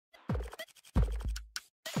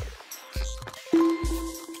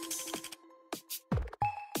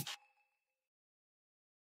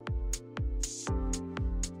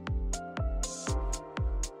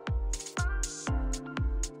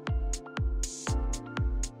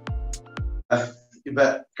இப்ப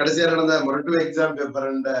கடைசியா நடந்த Moratuwa exam paper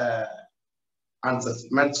answers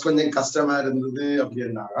maths கொஞ்சம் கஷ்டமா இருந்தது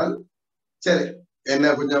அப்படின்னால் சரி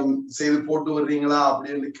என்ன கொஞ்சம் செய்து போட்டு வர்றீங்களா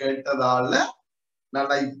அப்படின்னு கேட்டதால நான்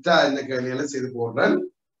லைட்டா இந்த கேள்வியில செய்து போடுறேன்.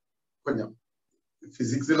 கொஞ்சம்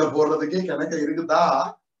பிசிக்ஸ்ல போடுறதுக்கே கணக்க இருக்குதா,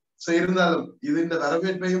 இருந்தாலும் இது இந்த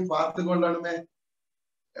வரவேற்பையும் பார்த்து கொள்ளணுமே,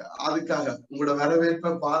 அதுக்காக உங்களோட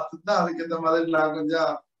வரவேற்பை பார்த்துதான் அதுக்கேற்ற மாதிரி நான்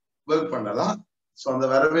கொஞ்சம் ஒர்க் பண்ணலாம். சோ அந்த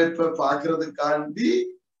வரவேற்பை பாக்குறதுக்காண்டி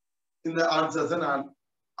இந்த ஆன்சர்ஸை நான்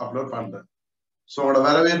அப்லோட் பண்றேன். சோ உங்களோட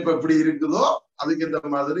வரவேற்பு எப்படி இருக்குதோ அதுக்கேற்ற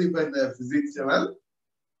மாதிரி இப்ப இந்த பிசிக்ஸ் சேனல்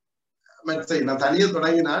மேத்ஸை நான் தனியே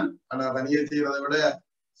தொடங்கினான். ஆனா தனியே செய்யறதை விட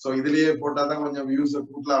சோ இதுலயே போட்டாதான் கொஞ்சம் வியூஸை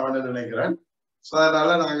கூட்டலாம்னு நினைக்கிறேன். சோ அதனால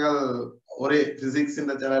நாங்கள் ஒரே பிசிக்ஸ்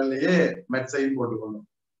இந்த சேனல்லையே மேத்ஸையும் போட்டுக்கொண்டோம்.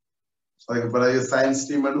 அதுக்கு பிறகு சயின்ஸ்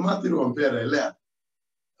டீம் மாத்திருவோம் பேரு இல்லையா.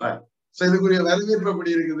 சோ இதுக்குரிய வரவேற்பு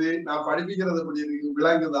எப்படி இருக்குது, நான் படிப்பிக்கிறது எப்படி இருக்கு,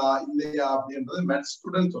 விளங்குதா இல்லையா அப்படின்றது மேத்ஸ்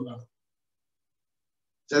ஸ்டூடெண்ட் சொன்னாங்க.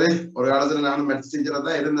 சரி, ஒரு காலத்துல நானும் மேத்ஸ் டீச்சரா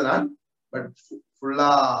தான் இருந்தேன். பட்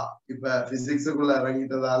ஃபுல்லா இப்ப பிசிக்ஸுக்குள்ள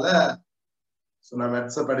இறங்கிட்டதால நான்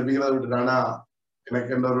மேத்ஸை படிப்பிக்கிறத விட்டுட்டானா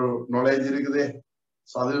எனக்கு எந்த ஒரு நாலேஜ் இருக்குது.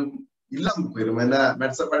 சோ அது இல்லாம போயிரும். என்ன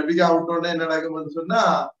மேத்ஸை படிப்பிக்க விட்டோன்னே என்ன நடக்கும்னு சொன்னா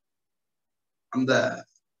அந்த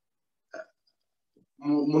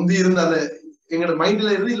முந்தி இருந்த அந்த எங்களோட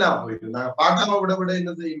மைண்ட்ல இருந்து இல்லாம போயிருக்கு. நாங்க பார்க்காம விட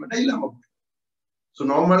என்ன செய்ய மாட்டேன், இல்லாம போயிடும். சோ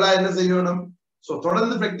நார்மலா என்ன செய்யணும், சோ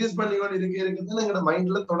தொடர்ந்து பிராக்டிஸ் பண்ணிக்கொண்டு இருக்கிறது எங்களோட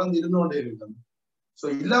மைண்ட்ல தொடர்ந்து இருந்துகொண்டே இருக்கணும். சோ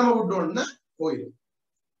இல்லாம விட்டோம்னா போயிடும்.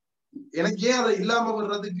 எனக்கு ஏன் அதை இல்லாம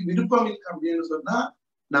விடுறதுக்கு விருப்பம் இல்லை அப்படின்னு சொன்னா,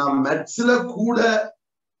 நான் மேத்ஸ்ல கூட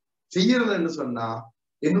செய்யறதுன்னு சொன்னா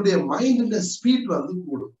என்னுடைய மைண்ட் ஸ்பீட் வந்து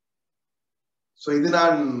கூடும். சோ இது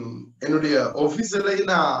நான் என்னுடைய ஆபீஸ்லயே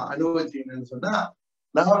நான் அனுபவிச்சேன்னு சொன்னா,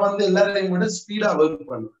 நான் வந்து எல்லாரையும் விட ஸ்பீடா ஒர்க்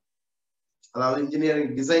பண்ணுவேன். அதாவது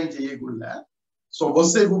இன்ஜினியரிங் டிசைன் செய்யக்குள்ள சோ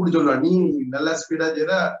பொஸ்ஸை கூப்பிட்டு சொல்லுவேன், நீ நல்லா ஸ்பீடா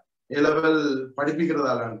செய்யற ஏ லெவல்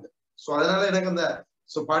படிப்பிக்கிறதாலான்னு. சோ அதனால எனக்கு அந்த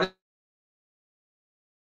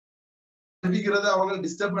படிப்பிக்கிறது அவங்க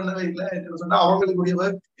டிஸ்டர்ப் பண்ணவே இல்லை. சொன்னா அவங்களுக்குரிய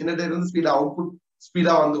ஒர்க் என்னட்ட இருந்து ஸ்பீடா அவுட்புட்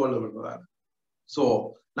ஸ்பீடா வந்து கொள்ள விடுறாங்க. சோ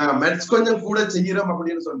நாங்க மேத்ஸ் கொஞ்சம் கூட செய்யறோம்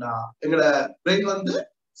அப்படின்னு சொன்னா எங்களோட பிரெயின் வந்து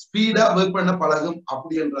ஸ்பீடா ஒர்க் பண்ண பழகும்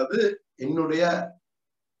அப்படின்றது என்னுடைய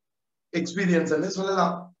எக்ஸ்பீரியன்ஸ்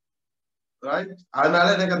சொல்லலாம். அதனால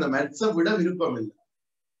எனக்கு அந்த மேத்ஸை விட விருப்பம் இல்லை.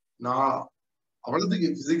 நான் அவ்வளவுக்கு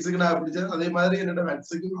பிசிக்ஸுக்கு நான் பிடிச்சேன், அதே மாதிரி என்னோட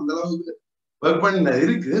மேத்ஸுக்கு அந்த அளவுக்கு ஒர்க் பண்ண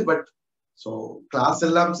இருக்கு. பட் சோ கிளாஸ்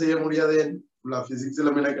எல்லாம் செய்ய முடியாது, பிசிக்ஸ்ல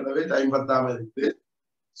மினக்கிடவே டைம் பத்தாம இருக்கு.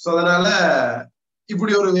 சோ அதனால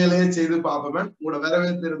இப்படி ஒரு வேலையை செய்து பார்ப்பேன். உங்களோட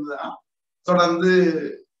வரவேற்பு இருந்தா தொடர்ந்து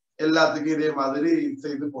எல்லாத்துக்கும் இதே மாதிரி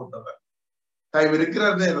செய்து போட்டுறேன். டைம் இருக்கிற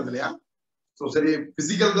நேரம் இல்லையா. சோ சரி,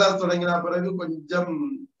 பிசிக்கல் கிளாஸ் தொடங்கின பிறகு கொஞ்சம்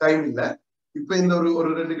டைம் இல்லை. இப்ப இந்த ஒரு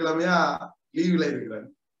 2 கிழமையா லீவ்ல இருக்கிறேன்.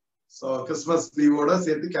 சோ கிறிஸ்துமஸ் லீவோட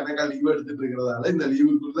சேர்த்து கணக்கா லீவ் எடுத்துட்டு இருக்கிறதால இந்த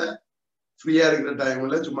லீவுக்குள்ள ஃப்ரீயா இருக்கிற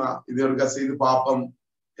டைம்ல சும்மா இது ஒருக்கா செய்து பார்ப்போம்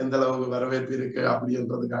எந்த அளவுக்கு வரவேற்பு இருக்கு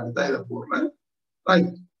அப்படின்றதுக்காக தான் இதை போடுறேன்.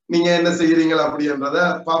 நீங்க என்ன செய்யறீங்களா அப்படின்றத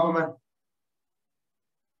பாப்போமே.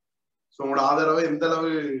 உங்களோட ஆதரவை எந்த அளவு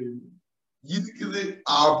இருக்குது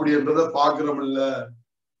அப்படின்றத பாக்குறோம் இல்ல.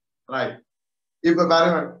 ரைட், இப்ப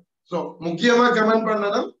பாருங்க. சோ முக்கியமா கமெண்ட்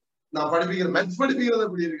பண்ணணும், நான் படிப்பிக்கிற மேத்ஸ் படிப்பிக்கிறது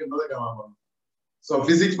எப்படி இருக்குன்றத கமெண்ட் பண்ணணும். சோ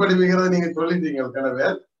பிசிக்ஸ் படிப்பிக்கிறத நீங்க சொல்லிட்டீங்க கனவே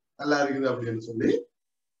நல்லா இருக்குது அப்படின்னு சொல்லி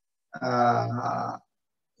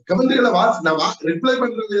கமெண்ட்களை நான் ரிப்ளை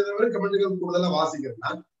பண்றது கமெண்ட்கள் கூடுதலா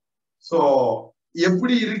வாசிக்கிறேன். சோ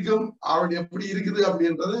எப்படி இருக்கும் அவன் எப்படி இருக்குது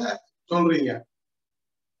அப்படின்றத சொல்றீங்க.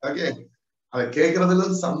 ஓகே, அதை கேட்கறதுல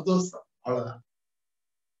சந்தோஷம், அவ்வளவுதான்.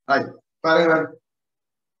 பாருங்க,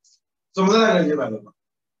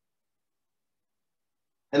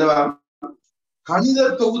 என்னவா கணித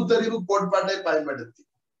தொகுத்தறிவு கோட்பாட்டை பயன்படுத்தி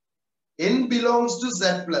n belongs to z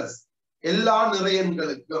plus எல்லா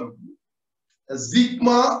நிறையன்களுக்கும்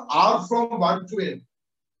sigma r from 1 to n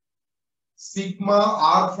sigma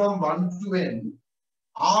r from 1 to n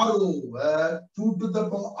r over 2 to the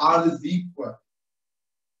power r is equal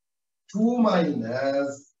 2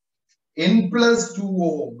 minus n plus 2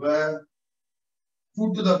 over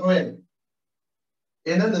 2 to the power n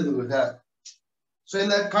என்ன. So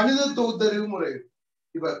இந்த கணித தொகுத்தறிவு முறை,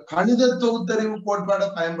 இப்ப கணித தொகுத்தறிவு கோட்பாடை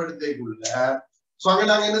பயன்படுத்திக்குள்ள so அங்க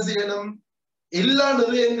நாங்க என்ன செய்யணும், எல்லா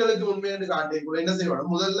நிறையன்களுக்கு உண்மைன்னு காட்டிக்குள்ள என்ன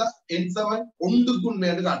செய்யணும், முதல்ல n7 ஒன்றுக்கு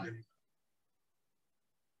உண்மைன்னு காட்டிருக்கோம்.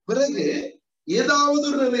 பிறகு ஏதாவது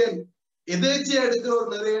ஒரு நிறையன் எதேச்சியா எடுக்கிற ஒரு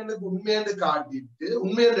நிறையனுக்கு உண்மைன்னு காட்டிட்டு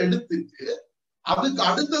உண்மையான எடுத்துட்டு அதுக்கு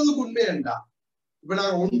அடுத்ததுக்கு உண்மையண்டா. இப்ப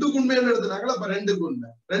நாங்க ஒன்றுக்கு உண்மைன்னு எடுத்துனாங்களா, அப்ப 2க்கு உண்மை,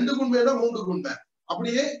 2க்கு உண்மையா 3க்கு உண்மை,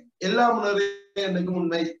 அப்படியே எல்லா நிறையனுக்கும்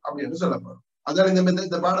உண்மை அப்படின்னு சொல்லப்படும். அதான்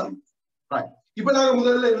இந்த பாடம். இப்ப நாங்க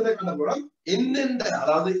முதல்ல இருந்த கண்ட போறோம் என்னென்ன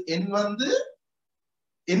அதாவது என் வந்து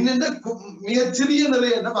என்னென்ன மிகச்சிறிய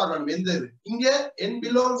நிறைய என்ன பார்க்கணும் எந்த இது இங்க என்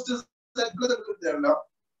பிலாங்ஸ் டு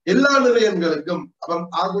எல்லா நிறையன்களுக்கும்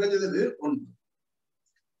அப்ப குறைஞ்சது ஒன்று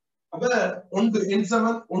அப்ப ஒன்று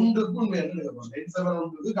N7 ஒன்றுக்கு உண்மை என்ன N7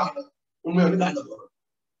 ஒன்றுக்கு காண உண்மை வந்து காட்ட போறோம்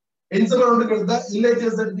N7 ஒன்றுக்கு எடுத்தா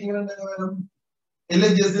LHS எடுத்தீங்கன்னா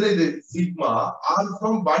LHSல இது சிக்மா R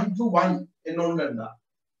from 1 to 1 என்ன ஒன்றுண்டா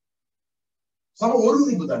சம ஒரு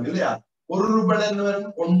ரூபு தான் இல்லையா ஒரு ரூபாய் என்ன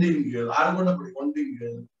வரும் ஒன்றின்கள் ஆறு கொண்ட அப்படி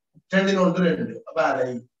ஒன்றின்கள் ரெண்டின் ஒன்று ரெண்டு அப்ப அரை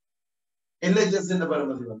LHS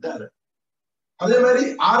பருமதி வந்து அரை அதே மாதிரி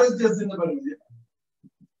RHS பருமதி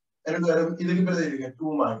ரெண்டு வரும் இதுக்கு பிறகு இருக்கு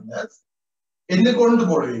 2 மைனஸ் என்ன கொண்டு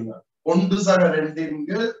போடுவீங்க ஒன்று சக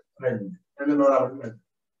ரெண்டின்கள் ரெண்டு ரெண்டு நோடாவது ரெண்டு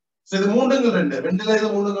இது மூன்றுங்கள் ரெண்டு ரெண்டுல இது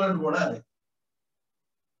மூன்றுங்கள் போனா அரை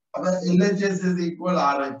அப்ப LHS is equal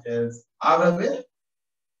RHS ஆகவே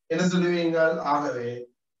என்ன சொல்லுவீங்க ஆகவே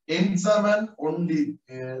N7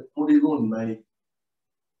 ஒன்றிற்கு முடிவு உண்மை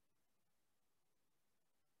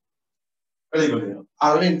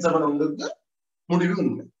ஆகவே N7 ஒன்றுக்கு முடிவு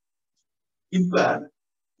உண்மை இப்ப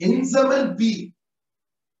N7P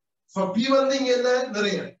so P வந்து இங்க என்ன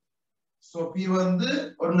நிறைய so P வந்து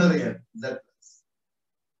ஒரு நிறைய Z plus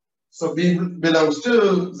so B belongs to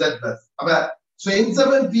Z plus அப்ப so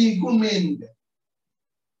N7P க்கு உண்மை என்க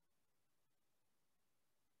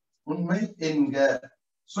உண்மை என்க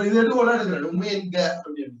so இது எடுத்து ஒண்ணா எடுக்கிறேன் உண்மை என்க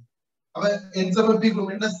அப்படின்னு அப்ப N7P க்கு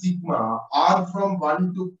உண்மை என்ன sigma R from 1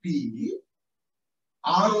 to P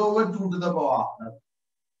R over 2 to the power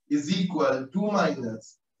is equal 2 minus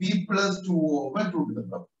P plus 2 over 2 to the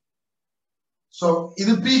power so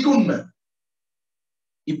இது P க்கு உண்மை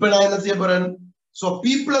இப்ப நான் என்ன செய்ய போறேன் so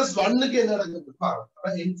P plus 1 க்கு என்ன நடக்குது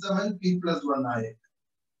பாருங்க N7 P plus 1 ஆயிருக்கு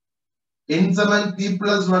N7 P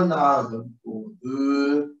plus 1 ஆகும் போது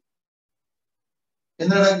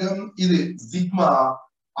என்ன நடக்கும் இது sigma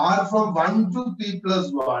R from 1 to P plus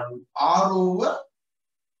 1 R over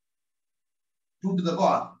 2 to the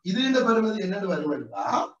power இது இந்த பரிமதி என்னன்னு வரும்னா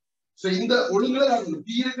சோ இந்த ஒழுங்குல காட்டணும்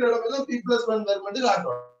P இருக்கிற இடத்துல P plus 1 வரும்னு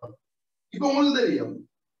காட்டணும் இப்போ உங்களுக்கு தெரியும்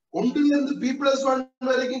ஒன்றிலிருந்து இருந்து P plus 1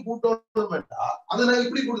 வரைக்கும் கூட்டணும்னா அதை நான்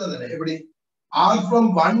இப்படி கூட்டணும் எப்படி R from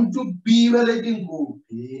 1 to P வரைக்கும்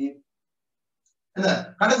கூட்டி என்ன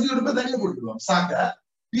கடைசி உறுப்பை தனியா கூட்டுவோம் சாக்க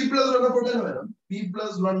P plus 1 போட்டா என்ன வரும் P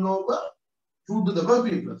plus 1 over 2 to the power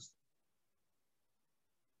P plus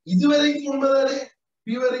இது வரைக்கும் உண்மைதானே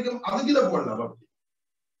P வரைக்கும் அதுக்கு இதை போடலாம் அப்படி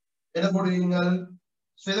என்ன போடுவீங்க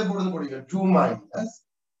இதை போடுவீங்க 2 minus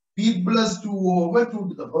P plus 2 over 2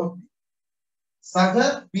 to the power P சக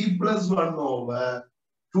P plus 1 over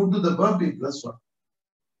 2 to the power P plus 1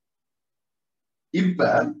 இப்ப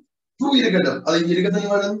 2 இருக்கட்டும் அது இங்க இருக்கத்தான்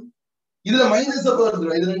வேணும் இதுல மைனஸ் அப்ப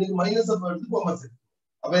எடுத்துரும் இது ரெண்டுக்கு மைனஸ் அப்ப எடுத்து கோமஸ்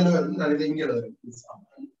அப்ப என்ன வரும் நான் இதை இங்க எழுதுறேன்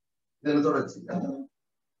சமன் இது என்ன தொடர்ச்சி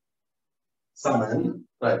சமன்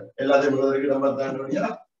ரைட் எல்லாத்தையும் எழுதுறதுக்கு நம்ம தாண்டியா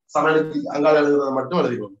சமனுக்கு அங்கால எழுதுறதை மட்டும்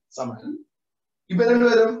எழுதிக்கோங்க சமன் இப்ப என்ன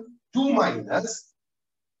வரும் 2 மைனஸ்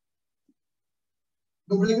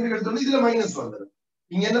டூப்ளிகேட் எடுத்தோம்னா இதுல மைனஸ் வந்துடும்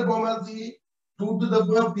இங்க என்ன போமாச்சு 2 to the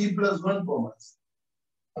power P plus 1 போமாச்சு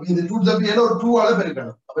அப்ப இந்த 2 to the power ஒரு 2 ஆல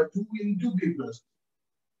பெருக்கணும் அப்ப 2 into P plus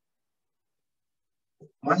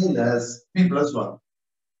minus P plus 1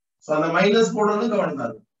 so அந்த மைனஸ் போடணும்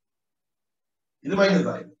கவனிக்காது இது மைனஸ்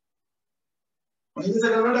ஆயிடும் மைனஸ்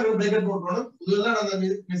ஆகறதுனால அங்க பிரேக்கெட் போடணும் இதுல அந்த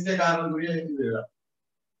மிஸ்டேக் ஆறதுக்குரிய இது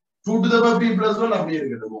 2 to the power P plus 1 அப்படியே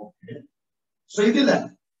இருக்கட்டும் ஓகே சோ இதுல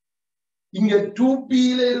இங்க 2P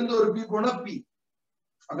ல இருந்து ஒரு P போனா P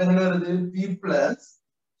அப்ப என்ன வருது P plus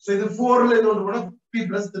சோ இது 4 ல இருந்து ஒரு போனா P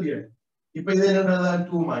plus 3 இப்போ இது என்னடா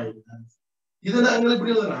 2 minus இத நாங்க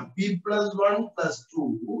எப்படி எழுதலாம் P plus 1 plus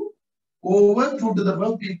 2 over 2 to the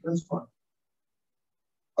power P plus 1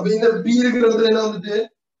 அப்ப இந்த P இருக்குறது என்ன வந்துட்டு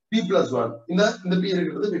P plus 1 இந்த P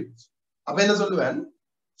இருக்குறது P plus 1 அப்ப என்ன சொல்லுவேன்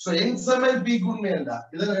சோ N7 P க்கு உண்மையா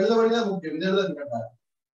இத எழுத வேண்டியது முக்கியம் இத எழுத கேட்டா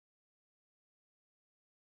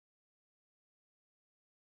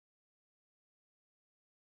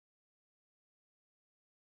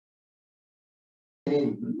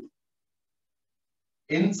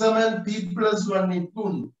N7 P plus 1 க்கு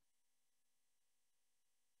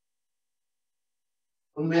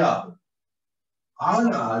உண்மையா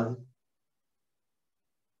ஆனால்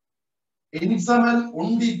N7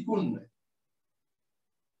 ஒன்றிற்கு உண்மை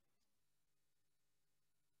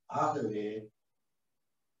ஆகவே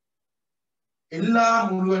எல்லா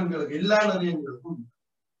முழுவன்களுக்கும் எல்லா நிறையங்களுக்கும்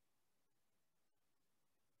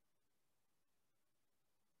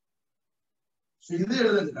இது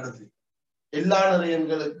எழுதுறது கடைசி எல்லா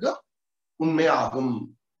நிறையங்களுக்கும் உண்மை ஆகும்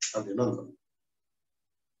அப்படின்னு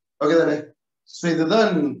ஓகே தானே சோ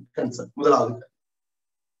இதுதான் கன்செப்ட் முதலாவது.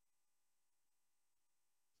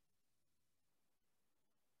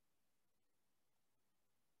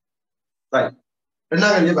 ரைட்,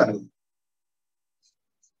 ரெண்டாவது கேள்வி பாருங்க.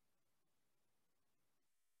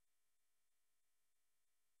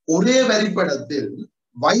 ஒரே வரிப்படத்தில்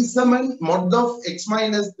y Saman mod of x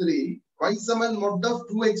minus 3, y Saman mod of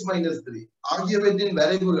 2x minus 3 ஆகியவற்றின்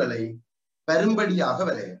வரைவுகளை பெரும்படியாக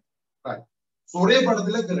வரைய. ஒரே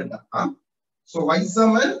படத்துல கேட்டா so y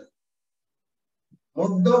Saman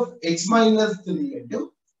mod of x minus 3 என்றும்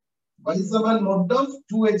y Saman mod of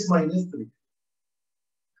 2x minus 3.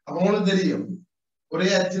 அப்ப உங்களுக்கு தெரியும் ஒரே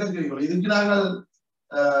அச்சில தெரியும். இதுக்கு நாங்கள்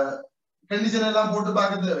கண்டிஷன் எல்லாம் போட்டு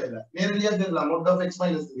பார்க்க தேவையில்லை, நேரடியா தெரியலாம் mod of x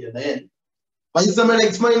minus 3 என்ன. y சமன்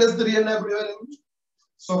x minus 3 என்ன எப்படி வரும்?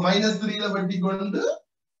 சோ minus 3 ல வெட்டி கொண்டு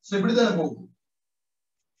சோ இப்படி தான போகும்.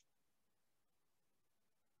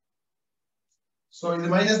 சோ இது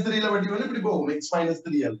minus 3 ல வெட்டி கொண்டு இப்படி போகும் x minus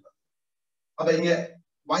 3 அல்ல. அப்ப இங்க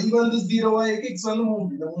y வந்து 0 ஆ இருக்கு, x வந்து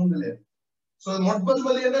 3, இந்த 3ல இருக்கு. சோ மொத்தம்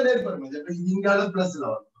வலி என்ன நேர்படுமே. அப்ப இங்கால பிளஸ்ல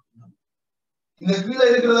வரும், இந்த கீழே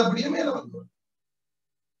இருக்கிறது அப்படியே மேல வந்துடும்.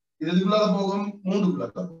 இது இதுக்குள்ள போகும் 3க்குள்ள.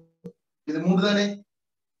 இது 3 தானே.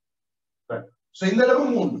 சோ இந்த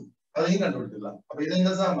இடம் 3, அதையும் கண்டுபிடிக்கலாம். அப்ப இது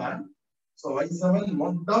என்ன சமன்? So y Saman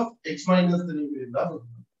mod of x minus 3 இருந்தா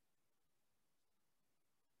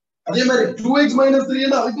அதே மாதிரி 2x minus 3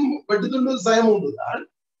 னா அதுக்கும் வெட்டுதுண்டு சயம் உண்டு தான்.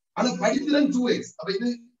 ஆனா படித்திறன் 2x. அப்ப இது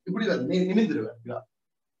இப்படி வரும், நிமிந்துருவேன்.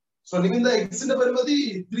 சோ நிமிந்த x ன்ற பெருமதி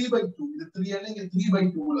 3/2. இது 3 னா இங்க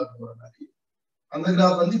 3/2 ல போற மாதிரி அந்த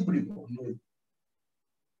கிராஃப் வந்து இப்படி போகும்.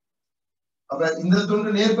 அப்ப இந்த துண்டு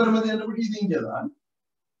நேர்பெருமதி என்னபடி இது இங்கதான்.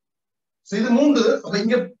 சோ இது 3. அப்ப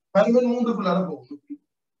இங்க பருமன் 3க்குள்ள போகும்.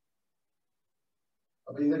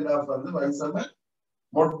 அப்ப இந்த கிராஃப் வந்து y Saman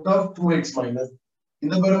mod of 2x minus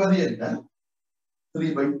இந்த பெருமதி என்ன?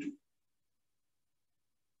 3/2.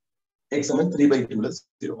 x சமன் 3/2 +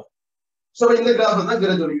 0. சோ இந்த கிராஃப் தான்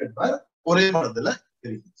கிரஜுவலி கட்டார் ஒரே படத்துல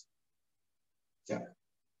தெரியுது.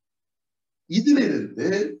 இதிலிருந்து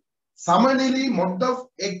சமநிலை mod of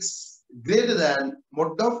x greater than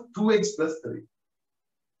mod of 2x plus 3.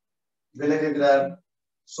 விலகுகிறார்.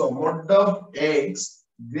 So mod of x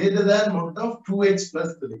greater than mod of 2x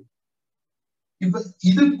plus 3. இப்ப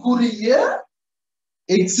இதுக்குரிய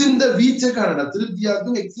x இந்த வீச்சை காண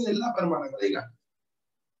திருப்தியாக்கும் x இன் எல்லா பரிமாணங்களையும்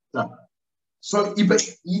காண. சோ இப்ப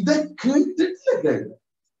இத கேட்டுட்டு கேட்க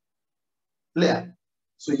இல்லையா?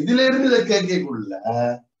 சோ இதுல இருந்து இதை கேட்கக்குள்ள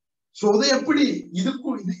சோ அதை எப்படி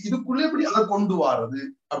இதுக்குள்ள எப்படி அதை கொண்டு வர்றது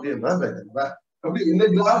அப்படின்றத அப்படி இந்த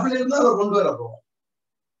கிராஃப்ல இருந்து அதை கொண்டு வர போவோம்.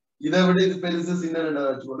 இதை விட இது பெருசு சின்ன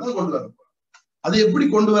வச்சுக்கொண்டு அதை கொண்டு வர போறோம். அதை எப்படி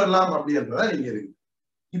கொண்டு வரலாம் அப்படின்றத நீங்க இருக்கு.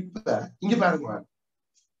 இப்ப இங்க பாருங்க,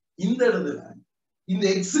 இந்த இடத்துல இந்த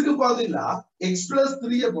எக்ஸுக்கு பதிலா எக்ஸ் பிளஸ்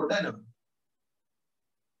 3 போட்டா என்ன?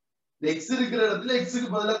 இந்த எக்ஸ் இருக்கிற இடத்துல எக்ஸுக்கு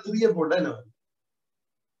பதிலா 3 போட்டா என்ன?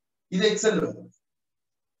 இது எக்ஸ் வரும்.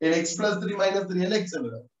 எக்ஸ் பிளஸ் 3 மைனஸ் 3 எக்ஸ்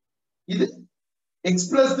வரும். இது எக்ஸ்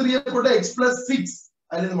பிளஸ் 3 போட்டா எக்ஸ் பிளஸ் 6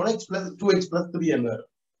 அதுல போனா எக்ஸ் பிளஸ் 2x பிளஸ் 3 என்ன வரும்.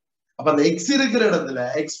 அப்ப அந்த எக்ஸ் இருக்கிற இடத்துல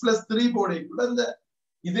எக்ஸ் பிளஸ் 3 போடக்குள்ள இந்த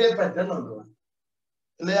இதே பேட்டர்ன் வந்துடும்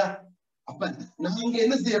இல்லையா? அப்ப நான் இங்க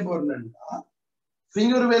என்ன செய்ய போறேன்னா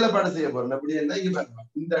ஃபிங்கர் வேலைப்பாடு செய்ய போறேன். அப்படி என்ன இங்க பாருங்க,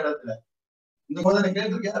 இந்த இடத்துல இந்த முதல்ல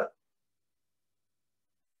கேட்டிருக்காரு.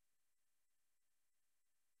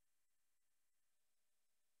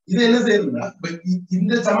 இது என்ன செய்யணும்னா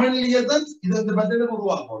இந்த சமநிலையை தான் இது இந்த பேட்டர்னை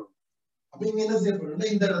உருவாக்கணும். அப்ப இங்க என்ன செய்ய போறோம்னா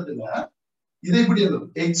இந்த இடத்துல இது இப்படி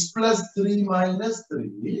இருக்கும், X plus 3 minus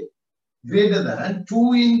 3 greater than 2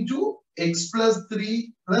 into x plus 3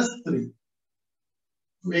 plus 3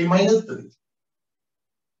 minus 3.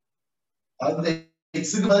 அந்த x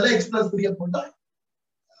க்கு பதிலா x plus 3 போட்டா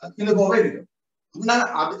இந்த கோவை இருக்கு.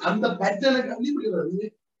 அந்த பேட்டர்னுக்கு இப்படி வருது.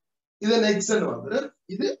 இது x வந்து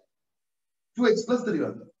இது 2x plus 3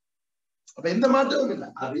 வந்து. அப்ப எந்த மாற்றமும் இல்லை,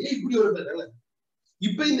 அதே இப்படி ஒரு பேட்டர்ன்.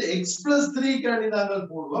 இப்ப இந்த x plus 3 காண்டி நாங்கள்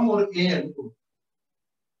போடுவோம் ஒரு a அனுப்புவோம்.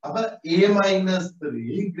 அப்ப a minus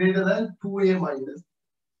 3 greater than 2a minus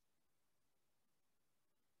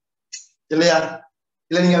இல்லையா?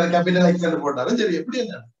 இல்ல நீங்க அதை கேபிட்டல் x என்று போட்டாலும் சரி, எப்படி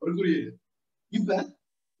என்ன ஒரு குறியீடு. இப்ப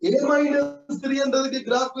a minus 3 என்றதுக்கு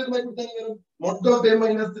கிராஃப் பேர் எப்படி வரும்? mod of a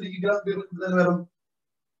minus 3 க்கு கிராஃப் பேர் எப்படி வரும்?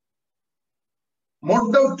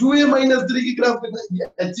 mod of 2a minus 3 க்கு கிராஃப் பேர்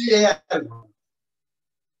ha இருக்கும்.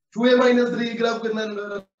 2a minus 3 க்கு கிராஃப் பேர் என்ன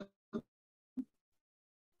வரும்?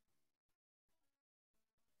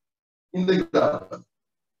 இந்த கிராஃப்.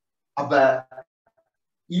 அப்ப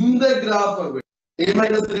இந்த கிராஃப் a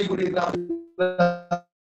minus 3 கூடிய கிராஃப்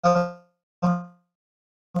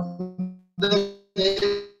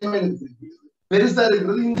பெருசா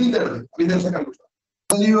இருக்கிறது இந்த இடத்துல.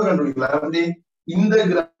 வேல்யூவை கண்டுபிடிக்கலாம். அப்படி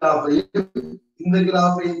இந்த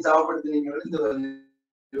கிராஃபையும் சாப்படுத்தினீங்க இந்த வேல்யூ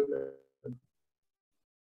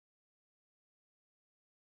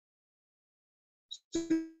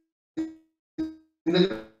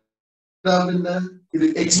இது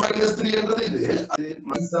x minus 3 என்றது இது அது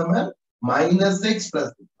minus x plus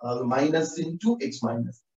அதாவது minus into x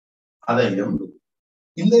minus அதையும்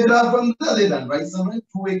இந்த கிராஃப் வந்து அதேதான் y சம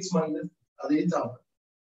 2x minus அதையும் சாப்பிடும்.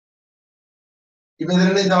 இப்ப இது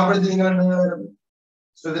ரெண்டையும் சாப்பிடுறீங்களா?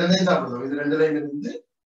 இது ரெண்டையும் சாப்பிடுறோம். இது ரெண்டு லைன் இருந்து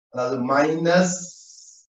அதாவது minus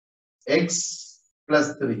x plus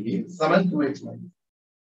 3 Saman 2x minus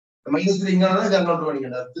minus 3 இங்கனா generate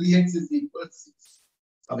பண்ணிக்கடா 3x is equal 6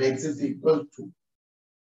 அப்ப x is equal 2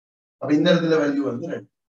 அப்ப இந்த இடத்துல வேல்யூ வந்து 2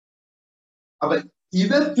 அப்ப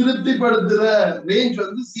இத திருப்திப்படுத்துற ரேஞ்ச்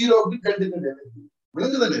வந்து 0 க்கு 2 க்கு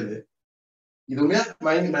விளங்குதல இதுமே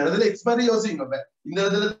மனதில x மாதிரி யோசிங்க. அப்ப இந்த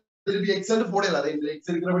இடத்துல திருப்பி x ன்னு போடல அதே இந்த x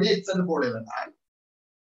இருக்கிறபடி x ன்னு போடல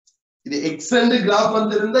இது x ன்னு கிராஃப்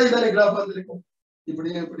வந்திருந்தா இதே கிராஃப் வந்திருக்கும் இப்படி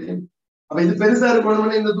இப்படி அப்ப இது பெருசா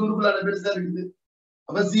இருக்கணும்னு இந்த துண்டுக்குள்ள பெருசா இருக்குது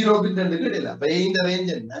அப்ப 0 க்கு 2 க்கு இடையில அப்ப இந்த ரேஞ்ச்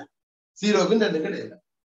என்ன 0 க்கு 2 க்கு இடையில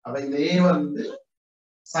அப்ப இந்த a வந்து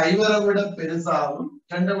சைவரை விட பெருசாவும்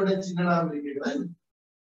 2 விட சின்னதாகவும் இருக்கிறதா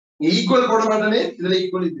ஈக்குவல் போட மாட்டேனே இதுல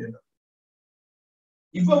ஈக்குவல் இது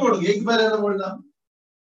இப்ப போடுங்க x பேர் என்ன போடலாம்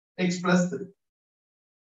x plus 3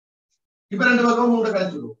 இப்ப ரெண்டு பக்கம் 3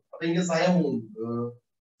 கழிச்சிடுவோம் அப்ப இங்க sin 3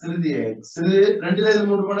 சிறிது x ரெண்டுல இது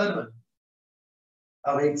 3 போட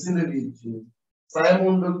அப்ப x ന്റെ ரீச் sin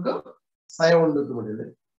 3 க்கு sin 1 க்கு முடியுது.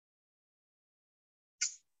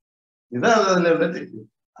 இதான் அதுல உள்ள டெக்னிக்.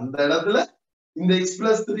 அந்த இடத்துல இந்த x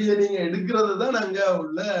plus 3 நீங்க எடுக்கிறது தான் அங்க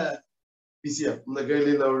உள்ள விஷயம். இந்த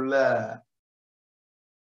கேள்வியில உள்ள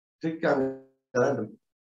ட்ரிக் அங்கதான் இருக்கு.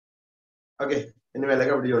 ஓகே இனிமேல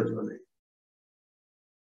அப்படி யோசிச்சு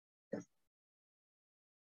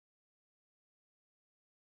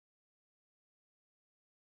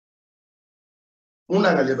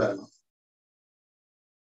மூணாம் கேள்வி பாருங்க.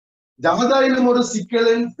 ஜாதாயினும் ஒரு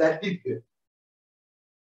சிக்கலன்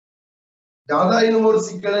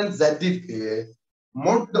z-க்கு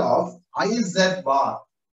mod of iz bar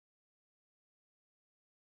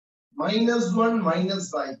minus 1 minus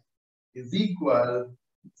I is equal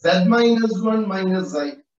z minus 1 minus I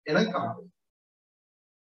என காணும்.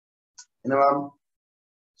 என்னவா?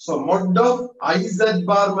 So mod of iz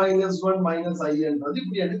bar minus 1 minus I என்றது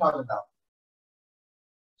இப்படி என்று காட்டலாம்.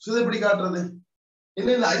 சோ இது எப்படி காட்டுறது?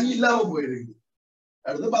 என்ன I இல்லாம போயிருக்கு.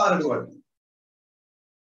 அடுத்து பார் எடுவாங்க.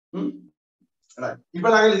 இப்ப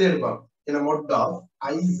நாங்க இதை எடுப்போம். என்ன mod of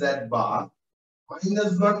iz bar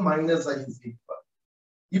minus 1 minus I is equal.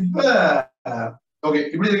 இப்ப ஓகே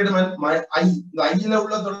இப்படி இருக்கட்டும். I இந்த I ல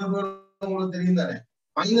உள்ள தொடர்பு உங்களுக்கு தெரியும் தானே.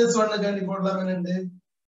 minus 1 க்கு போடலாம் என்னது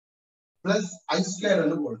plus I square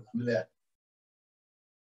ன்னு போடலாம் இல்லையா?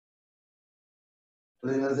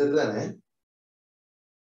 இது சரிதானே?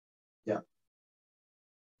 Yeah.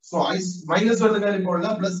 So I minus 1 க்கு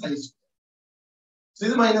போடலாம் plus I square. So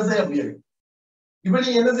இது minus I அப்படியே இருக்கு. இப்ப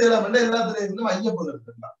நீங்க என்ன செய்யலாம்? எல்லாத்துலயும் இருந்து ஐய போல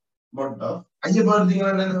எடுத்துக்கலாம். mod of ஐய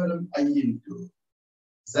போடுறீங்கன்னா என்ன வரும்? I into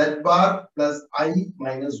z bar plus I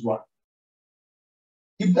minus 1.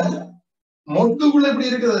 இப்ப மொட்டுக்குள்ள எப்படி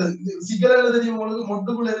இருக்குது? சிக்கலால தெரியும் உங்களுக்கு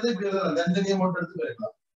மொட்டுக்குள்ள இருந்து இப்படி எழுதலாம். தனித்தனியா மொட்டு எடுத்து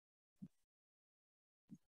போயிடலாம்.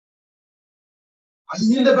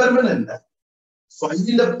 ஐயிന്റെ பெருமன் என்ன? சோ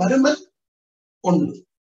ஐயிന്റെ பெருமன் 1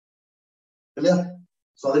 இல்லையா?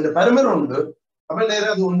 சோ അതിന്റെ பெருமன் 1 அப்ப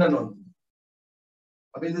நேரா அது 1 ன்னு வரும்.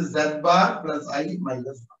 அப்ப இது z bar plus I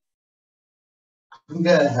minus 1. இங்க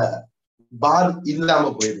பார் இல்லாம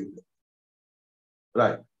போயிருக்கு.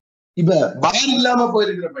 ரைட். இப்ப பார் இல்லாம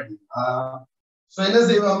போயிருக்கிறபடி சோ என்ன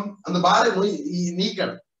செய்வோம்? அந்த பாரை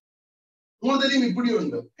நீக்கணும். உங்களுக்கு தெரியும் இப்படி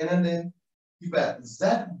உண்டு என்னன்னு இப்ப z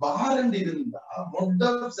bar என்று இருந்தா mod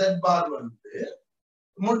of z bar வந்து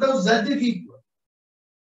mod of z க்கு ஈக்குவல்.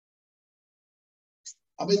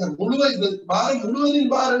 அப்ப இந்த பார்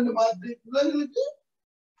முழுவதின் பார் என்று மாற்றி பிள்ளைங்களுக்கு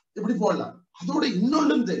இப்படி போடலாம். அதோட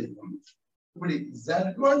இன்னொன்றும் தெரியும் இப்படி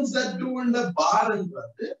z1 z2 என்ற பார்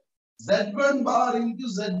என்றது z1 பார் into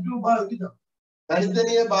z2 பார் தான்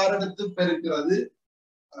தனித்தனியே பார் எடுத்து பெருக்கிறது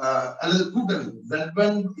அல்லது கூட்டல்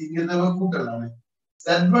z1 இங்க கூட்டலாம்.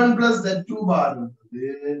 z1 plus z2 பார் என்பது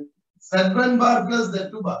z1 பார் plus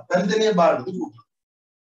z2 பார் தனித்தனியே பார் எடுத்து கூட்டலாம்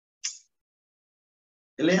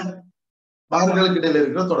இல்லையா? பார்களுக்கு இடையில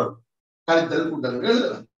இருக்கிற தொடர்பு கழித்தல் கூட்டல்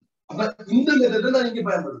எழுதலாம். அப்ப இந்த மெத்தடை நான் இங்க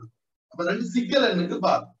பயன்படுத்துறேன். அப்ப ரெண்டு சிக்கல் எண்ணுக்கு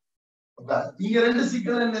பார். அப்ப இங்க ரெண்டு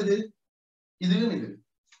சிக்கல் என்னது? இதுவும் இது.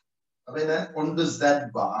 அப்ப என்ன? ஒன்று z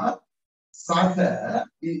பார் சக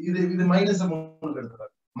இது மைனஸ் 3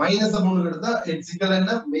 எடுத்துறாரு. மைனஸ் 3 எடுத்தா சிக்கல்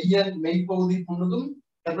என்ன? மெய்ப்பகுதி புண்ணுக்கும்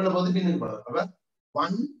கற்பனை போது பின்னுக்கு போறது. அப்ப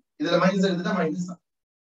 1 இதுல மைனஸ் எடுத்துட்டா மைனஸ் தான்.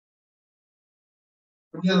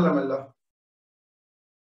 புரியுதுல?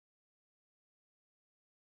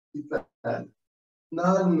 இப்ப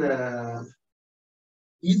நான்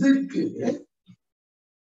இதுக்கு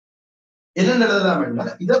என்ன எழுதலாம்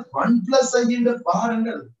என்றால் இத 1 பிளஸ் ஐ என்ற பாருங்க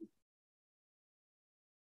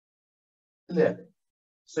இல்லையா?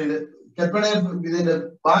 இது கற்பனை இது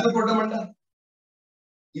பாரு போட்டோம்னா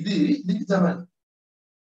இது இதுக்கு சமன்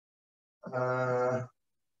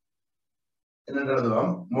என்ன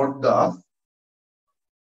எழுதுவோம்? Mode of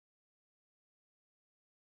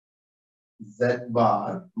z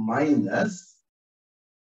bar minus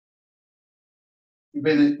இப்ப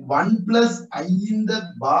இது 1 பிளஸ் ஐ இந்த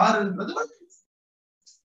பார்ன்றது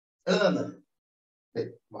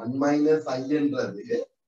 1 மைனஸ் ஐ என்றது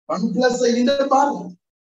 1 பிளஸ் ஐ இந்த பார்.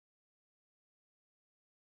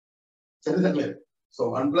 சரிதானே? சோ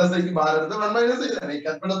 1 பிளஸ் ஐக்கு பார் எடுத்தா 1 மைனஸ் ஐ தானே.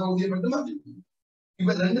 கற்பனை பகுதியை மட்டும் மாத்தி.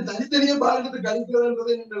 இப்ப ரெண்டு தனித்தனியா பார் எடுத்து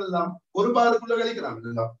கழிக்கிறதுன்றது என்ன எழுதலாம்? ஒரு பாருக்குள்ள கழிக்கலாம்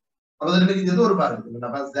இல்லையா? அப்ப ரெண்டு ஒரு பார் இருக்கு.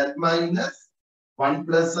 அப்ப z minus 1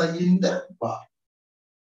 plus i in the bar.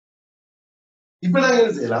 இப்ப நாங்க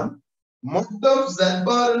என்ன செய்யலாம்? மொட் ஆஃப் z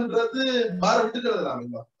bar என்றது பார் விட்டு எழுதலாம்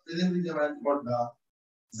இல்ல? இது மொட் of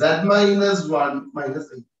z minus 1 minus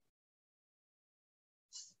i.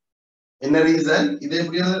 என்ன ரீசன்? இது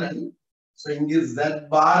எப்படி எழுதலாம்? சோ இங்க z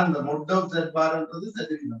bar இந்த மொட் ஆஃப் z bar என்றது z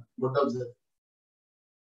இல்ல. மொட் ஆஃப் z.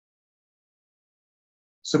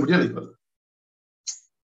 சோ இப்படி எழுதிக்கலாம்.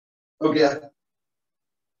 ஓகே.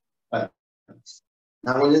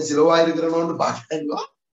 நான் கொஞ்சம் சிலவா இருக்கிறேன்னு பாக்குறீங்களா?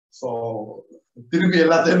 சோ திருப்பி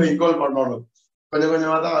எல்லாத்தையும் ஈக்குவல் பண்ணணும். கொஞ்சம்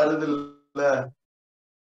கொஞ்சமா தான் வருது இல்ல.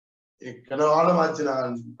 கனவாளமாச்சு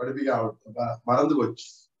நான் படிப்பிக்க ஆகட்டும். மறந்து போச்சு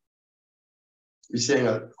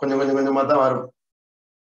விஷயங்கள். கொஞ்சம் கொஞ்சமா தான் வரும்.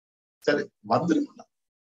 சரி வந்துடும்.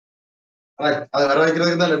 அதை வர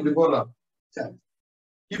வைக்கிறதுக்கு தான் எப்படி போடலாம். சரி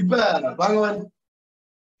இப்ப பகவான்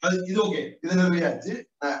அது இது ஓகே. இது நிறையாச்சு.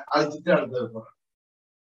 அழைச்சிட்டு அடுத்தது போறேன்.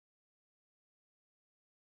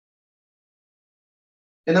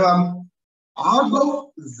 என்னவாம்? arg of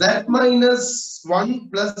z minus 1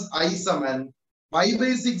 plus i Saman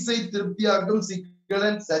 5/6 I திருப்தியாக்கும்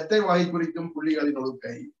சிக்கலன் z ஐ வாய் குறிக்கும் புள்ளிகளின்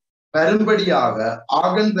ஒழுக்கை பெரும்படியாக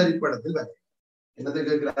ஆகன் வரிப்படத்தில் வரை. என்னது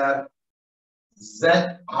கேட்கிறார்? z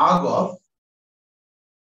arg of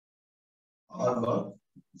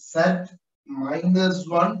z minus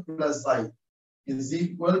 1 plus i is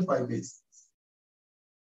equal 5/6.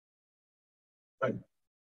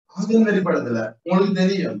 ஆகன் வரிப்படத்துல உங்களுக்கு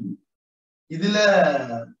தெரியும் இதுல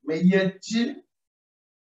மெய்யச்சு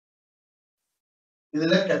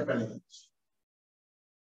இதுல கற்பனை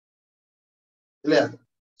இல்லையா?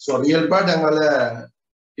 சோ ரியல் பார்ட் அங்கால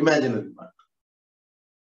இமேஜினரி பார்ட்.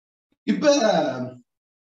 இப்ப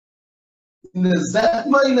இந்த z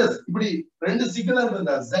மைனஸ் இப்படி ரெண்டு சிக்கலா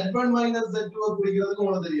இருந்தா z1 மைனஸ் z2 குறிக்கிறதுக்கு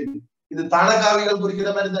உங்களுக்கு தெரியும் இது தானகாவிகள் குறிக்கிற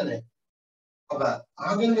மாதிரி தானே. அப்ப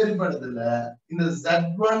ஆகன் வரிப்படத்துல இந்த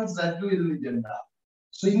z1 z2 இருந்துச்சுன்னா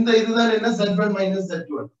சோ இந்த இதுதான் என்ன? z1 மைனஸ்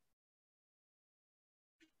z2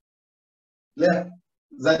 இல்லையா?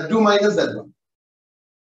 z2 மைனஸ் z1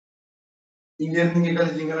 இங்க இருந்து இங்க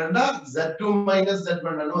கழிச்சீங்கன்னா z2 மைனஸ்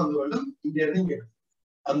z1 வந்து வேண்டும். இங்க இருந்து இங்க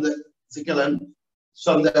அந்த சிக்கலன்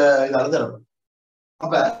அந்த இதால தரப்படும்.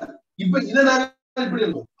 அப்ப இப்ப இதை நாங்க இப்படி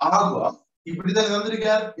இருக்கும் ஆகுவா இப்படிதான்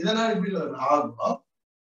வந்திருக்கார். இதை நான் இப்படி ஆகுவா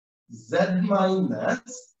z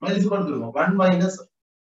மைனஸ் மைனஸ் கொடுத்துருவோம் 1 மைனஸ்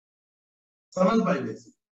 7/6.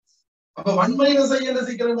 அப்ப 1 மைனஸ் ஐ என்ற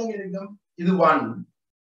சிக்கலன் எங்க இருக்கும்? இது 1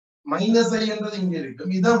 மைனஸ் ஐ என்றது இங்க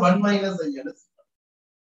இருக்கும். இதான் 1 மைனஸ் ஐ என்ற சிக்கலன்.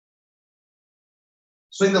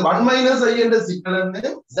 சோ இந்த 1 மைனஸ் ஐ என்ற சிக்கலன்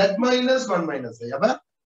z மைனஸ் 1 மைனஸ் ஐ. அப்ப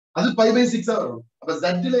அது 5/6 வரும். அப்ப z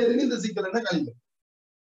ல இருந்து இந்த சிக்கலன் கழிக்கும்.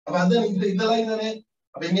 அப்ப அதான் இந்த இதெல்லாம் தானே.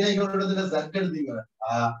 அப்ப எங்க இடத்துல z எடுத்தீங்கன்னா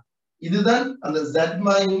இதுதான் அந்த z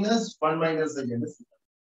மைனஸ் 1 மைனஸ் ஐ என்ற சிக்கலன்.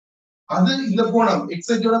 அது இந்த கோணம் x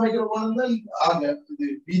அச்சோட வைக்கிற கோணம் தான் ஆக இது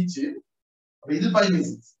வீச். அப்ப இது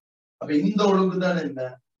 5/6. அப்ப இந்த ஒழுங்கு தான் என்ன?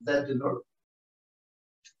 z ன் ஒழுங்கு.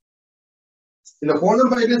 இந்த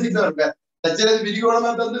கோணம் 5/6 இருக்கு. தச்சனை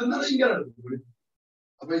விரிகோணமா தந்திருந்தாலும் இங்க நடக்கும்.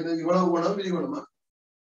 அப்ப இது இவ்வளவு கோணம் விரிகோணமா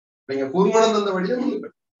நீங்க கூர்மணம் தந்த வழியா முன்னுக்கு.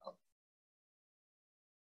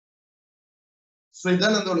 சோ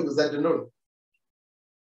இதான் அந்த ஒழுங்கு z ன் ஒழுங்கு.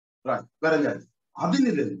 வரைஞ்சாச்சு.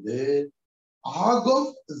 அதிலிருந்து arg of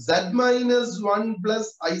z minus 1 plus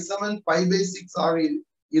i சமன் 5/6 ஆக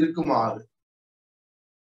இருக்குமாறு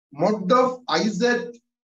mod of iz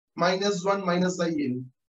minus 1 minus i இன்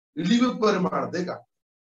இழிவு பெருமானத்தை காட்டும்.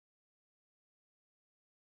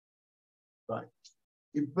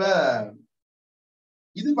 இப்ப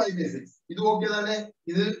இது 5/6 இது ஓகே தானே.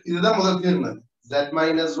 இதுதான் முதல் இருந்தது z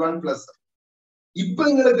minus 1 plus i. இப்ப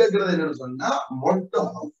எங்களுக்கு கேட்கறது என்னன்னு சொன்னா mod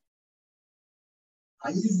of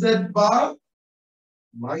iz bar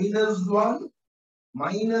minus 1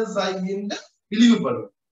 minus i இந்த இழிவு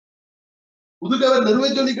பருவம். இதுக்கு அவர் நிறுவ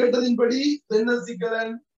சொல்லி கேட்டதின்படி என்ன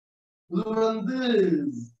சிக்கலன்? இது வந்து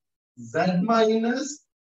z minus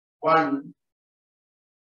 1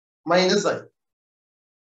 minus i.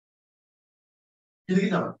 இதுக்கு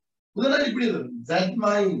நம்ம முதல்ல இப்படி இருக்கு z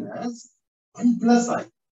minus 1 plus i.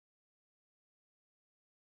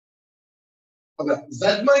 அப்ப z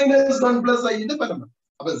minus 1 plus i இந்த பரம.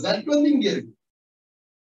 அப்ப z வந்து இங்க இருக்கு.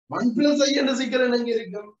 1 plus i என்ற சீக்கிரம் எங்க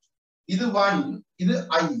இருக்கு? இது 1 இது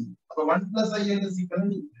i. அப்ப 1 plus i என்ற சீக்கிரம்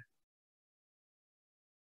இங்க.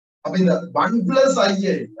 அப்ப இந்த 1 plus i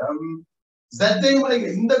z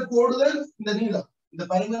இந்த கோடுகள் இந்த நீளம். இந்த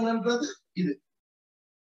பரிமாணம்ன்றது இது.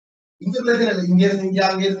 இங்க பிரச்சனை இல்லை. இங்க இருந்து இங்க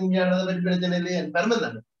அங்க இருந்து இங்க பிரச்சனை இல்லையே. பரமன்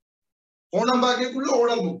தானே. ஓணம் பாக்கைக்குள்ள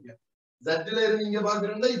ஓணம் முக்கியம். ஜட்ல இருந்து இங்க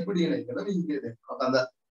பாக்குறா இப்படி இணைக்கணும் இங்க அந்த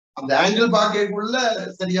அந்த ஆங்கிள் பாக்கைக்குள்ள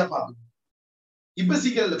சரியா பாக்கணும். இப்ப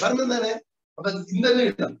சீக்கிரம் பருமன் தானே. அப்ப இந்த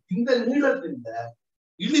நீளத்தின்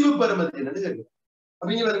இழிவு பருமதி என்னன்னு கேட்கணும். அப்ப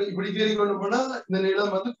இப்படி தேடி கொண்டு போனா இந்த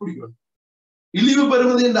நீளம் வந்து குடிக்கணும். இழிவு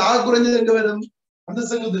பருமதி இந்த ஆக குறைஞ்சது எங்க வரும்? அந்த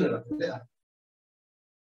செங்குத்து நிலம் இல்லையா?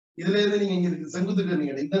 இதுல இருந்து நீங்க இங்க இருக்கு செங்குத்துக்கு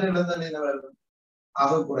நீங்க இந்த நிலம் தானே என்ன வரும்?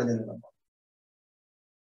 ஆக குறைஞ்ச நிலம்.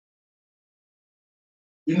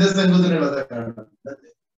 இந்த செங்குத்து நிலத்தை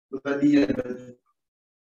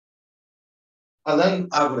அதான்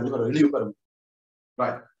ஆக குறைஞ்ச பருவம் இழிவு பருமதி.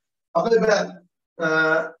 அப்ப இப்ப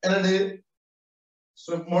என்னது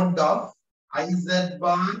mod of iz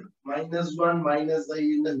bar minus 1 minus i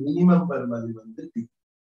இந்த மினிமம் பருமதி வந்து d.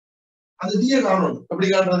 அது d காணணும். எப்படி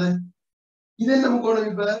காட்டுறது? இது என்ன முக்கோணம்?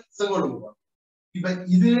 இப்ப செங்கோண முக்கோணம். இப்ப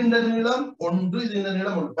இது இந்த நீளம் 1 இது இந்த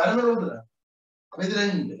நீளம் 1 பரமன் 1. அப்ப இது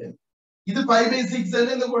 2 இது 5/6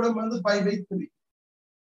 இந்த கோணம் வந்து 5/3.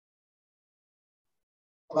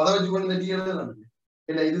 அத வச்சு கொண்டு d எழுதலாம்.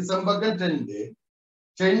 இல்ல இது சம்பக்கம்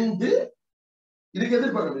 2 இதுக்கு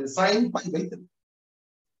எதிர்பார்க்கிறது sin π/3.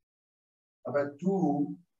 அப்ப 2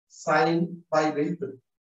 sin π/3.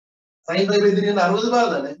 sin π/3 என்ன 60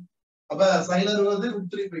 பார் தானே. அப்ப sin 60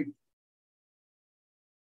 √3/3.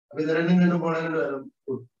 அப்ப இந்த ரெண்டு போனா வரும்.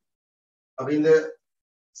 அப்ப இந்த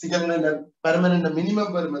சிக்கல்ல பெர்மனன்ட்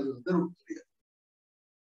மினிமம் பெர்மனன்ட் வந்து √3.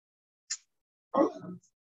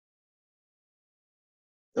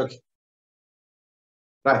 Okay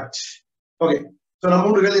right. ஓகே சோ நான்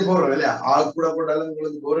 3 கேள்வி போடுறேன் இல்லையா? ஆள் கூட போட்டாலும்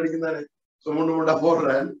உங்களுக்கு போர் அடிக்கும் தானே. சோ 3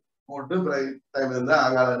 போடுறேன். போட்டு டைம் இருந்தா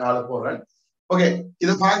அங்கால 4 போடுறேன். ஓகே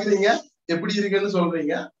இதை பாக்குறீங்க எப்படி இருக்குன்னு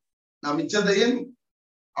சொல்றீங்க. நான் மிச்சத்தையும்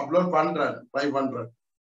அப்லோட் பண்றேன். ட்ரை பண்றேன்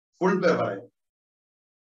ஃபுல் பேப்பரை.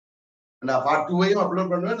 நான் பார்ட் 2வையும்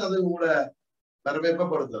அப்லோட் பண்ணுவேன். அது உங்களோட வரவேற்பை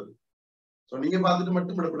பொறுத்தது. சோ நீங்க பார்த்துட்டு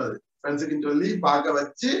மட்டும் விடக்கூடாது. ஃப்ரெண்ட்ஸுக்குன்னு சொல்லி பார்க்க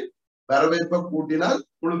வச்சு வரவேற்பை கூட்டினால்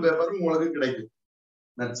ஃபுல் பேப்பரும் உங்களுக்கு கிடைக்கும்.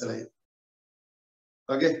 நட்சலை.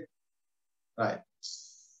 Okay right.